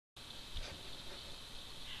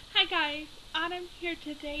guys, Autumn here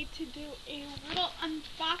today to do a little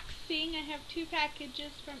unboxing. I have two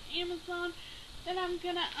packages from Amazon that I'm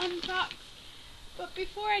gonna unbox. But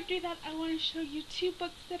before I do that, I want to show you two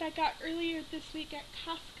books that I got earlier this week at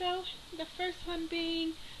Costco. The first one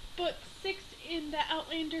being book 6 in the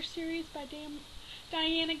Outlander series by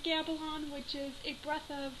Diana Gabaldon, which is A Breath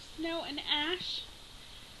of Snow and Ash.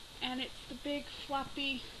 And it's the big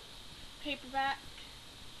floppy paperback.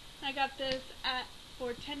 I got this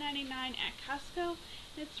for $10.99 at Costco.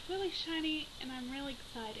 It's really shiny and I'm really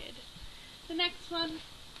excited. The next one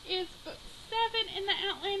is book 7 in the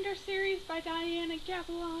Outlander series by Diana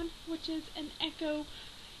Gabaldon, which is An Echo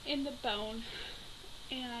in the Bone.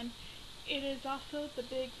 And it is also the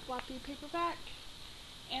big floppy paperback.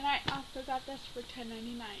 And I also got this for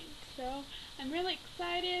 $10.99. So I'm really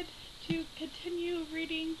excited to continue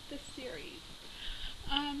reading the series.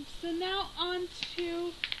 So now on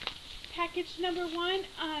to package number 1.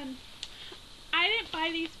 I didn't buy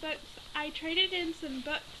these books. I traded in some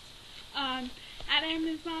books at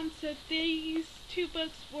Amazon, so these two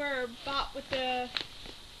books were bought with the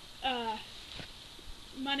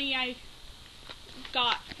money I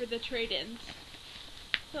got for the trade-ins.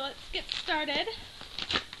 So let's get started.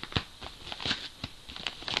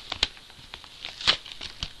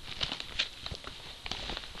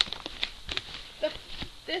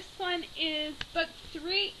 This one is book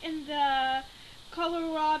 3 in the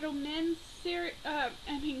Colorado Mountain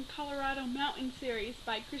series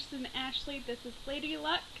by Kristen Ashley. This is Lady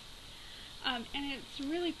Luck, and it's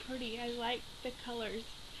really pretty. I like the colors.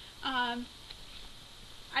 I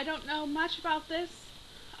don't know much about this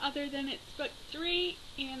other than it's book 3,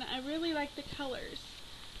 and I really like the colors.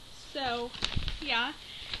 So, yeah.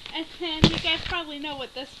 And then you guys probably know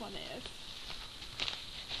what this one is.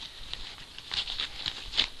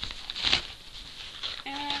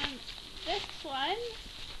 And this one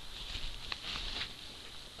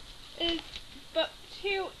is book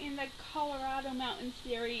 2 in the Colorado Mountain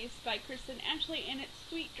series by Kristen Ashley, and it's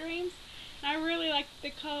Sweet Dreams. And I really like the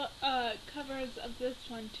covers of this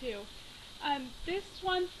one too. This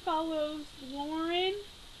one follows Lauren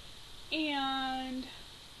and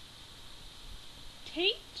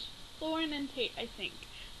Tate. I think.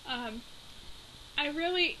 I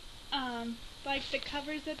really like the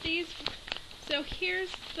covers of these. So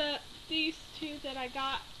here's these two that I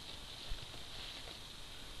got,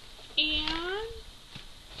 and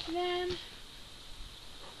then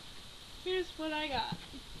here's what I got.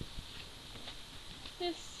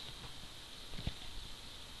 This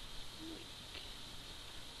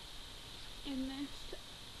and this.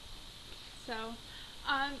 So,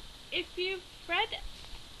 if you've read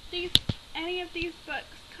any of these books,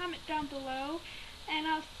 comment down below, and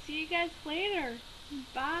I'll see you guys later.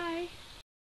 Bye.